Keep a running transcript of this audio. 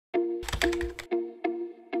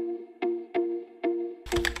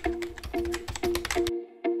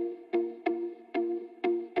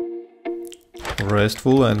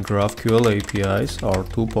RESTful and GraphQL APIs are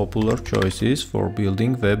two popular choices for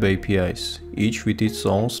building web APIs, each with its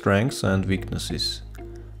own strengths and weaknesses.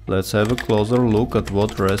 Let's have a closer look at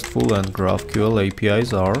what RESTful and GraphQL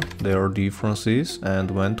APIs are, their differences,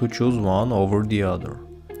 and when to choose one over the other.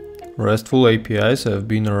 RESTful APIs have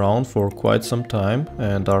been around for quite some time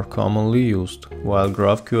and are commonly used, while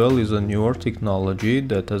GraphQL is a newer technology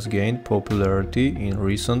that has gained popularity in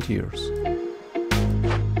recent years.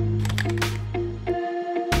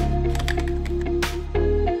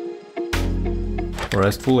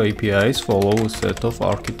 RESTful APIs follow a set of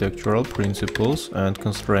architectural principles and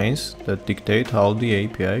constraints that dictate how the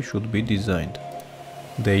API should be designed.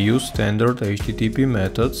 They use standard HTTP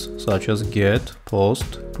methods such as GET,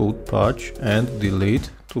 POST, PUT, PATCH, and DELETE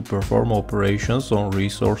to perform operations on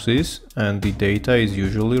resources, and the data is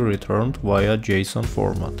usually returned via JSON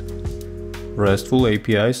format. RESTful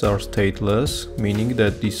APIs are stateless, meaning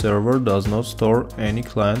that the server does not store any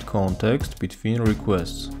client context between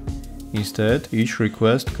requests. Instead, each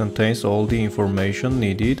request contains all the information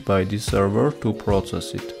needed by the server to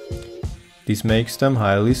process it. This makes them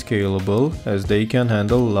highly scalable, as they can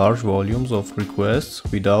handle large volumes of requests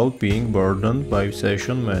without being burdened by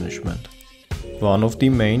session management. One of the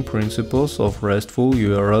main principles of RESTful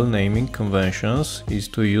URL naming conventions is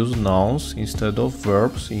to use nouns instead of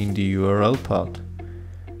verbs in the URL path.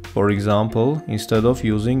 For example, instead of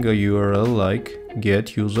using a URL like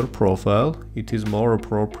getUserProfile, it is more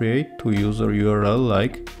appropriate to use a URL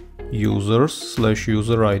like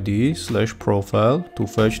users/userid/profile to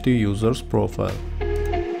fetch the user's profile.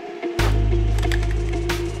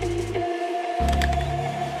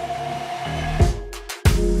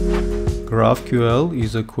 GraphQL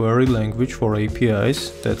is a query language for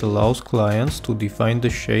APIs that allows clients to define the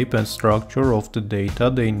shape and structure of the data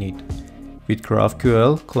they need. With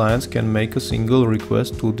GraphQL, clients can make a single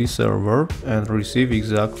request to the server and receive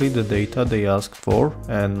exactly the data they ask for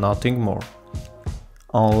and nothing more.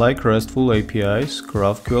 Unlike RESTful APIs,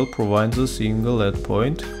 GraphQL provides a single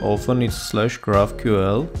endpoint, often it's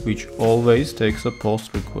 /GraphQL, which always takes a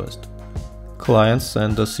POST request. Clients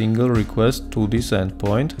send a single request to this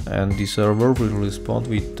endpoint, and the server will respond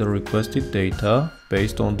with the requested data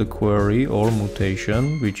based on the query or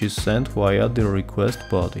mutation which is sent via the request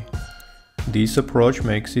body. This approach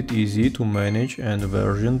makes it easy to manage and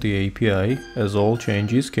version the API, as all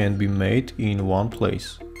changes can be made in one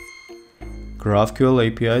place. GraphQL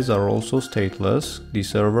APIs are also stateless, the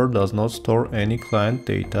server does not store any client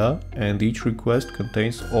data, and each request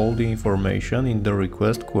contains all the information in the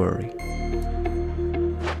request query.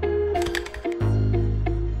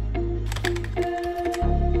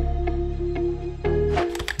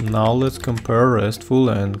 Now let's compare RESTful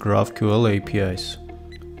and GraphQL APIs.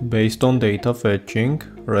 Based on data fetching,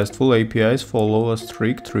 RESTful APIs follow a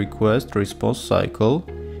strict request-response cycle,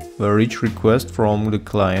 where each request from the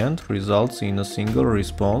client results in a single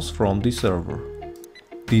response from the server.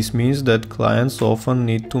 This means that clients often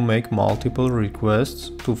need to make multiple requests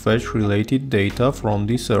to fetch related data from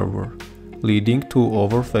the server, leading to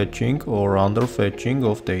overfetching or underfetching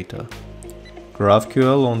of data.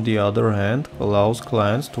 GraphQL, on the other hand, allows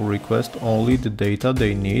clients to request only the data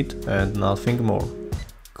they need and nothing more.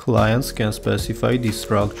 Clients can specify the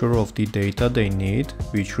structure of the data they need,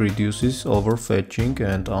 which reduces overfetching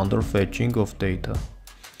and underfetching of data.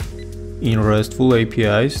 In RESTful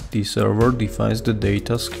APIs, the server defines the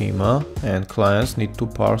data schema, and clients need to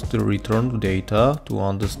parse the returned data to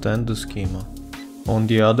understand the schema. On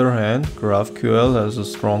the other hand, GraphQL has a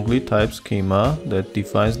strongly typed schema that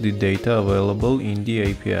defines the data available in the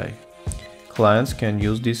API. Clients can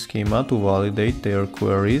use this schema to validate their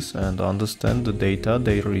queries and understand the data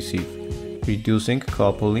they receive, reducing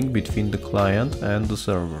coupling between the client and the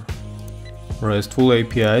server. RESTful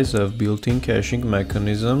APIs have built-in caching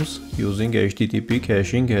mechanisms using HTTP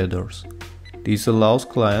caching headers. This allows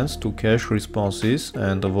clients to cache responses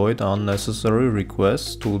and avoid unnecessary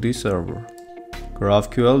requests to the server.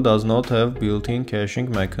 GraphQL does not have built-in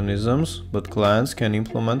caching mechanisms, but clients can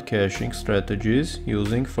implement caching strategies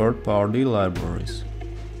using third-party libraries.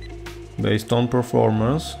 Based on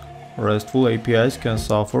performance, RESTful APIs can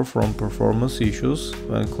suffer from performance issues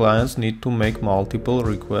when clients need to make multiple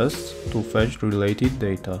requests to fetch related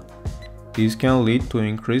data. This can lead to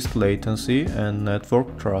increased latency and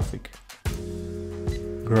network traffic.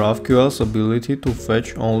 GraphQL's ability to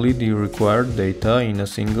fetch only the required data in a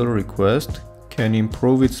single request can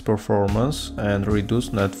improve its performance and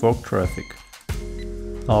reduce network traffic.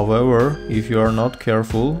 However, if you are not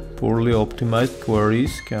careful, poorly optimized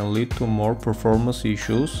queries can lead to more performance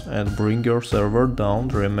issues and bring your server down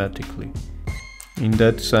dramatically. In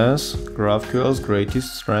that sense, GraphQL's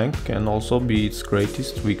greatest strength can also be its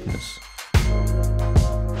greatest weakness.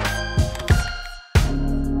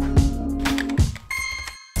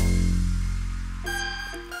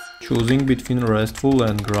 Choosing between RESTful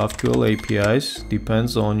and GraphQL APIs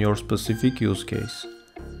depends on your specific use case.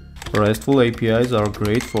 RESTful APIs are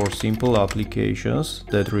great for simple applications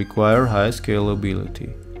that require high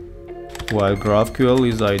scalability, while GraphQL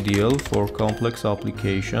is ideal for complex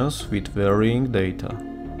applications with varying data.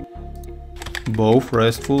 Both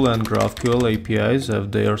RESTful and GraphQL APIs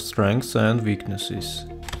have their strengths and weaknesses.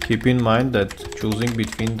 Keep in mind that choosing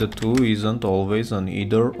between the two isn't always an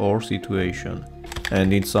either-or situation,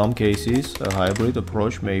 and in some cases a hybrid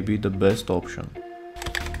approach may be the best option.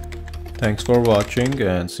 Thanks for watching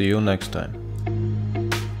and see you next time.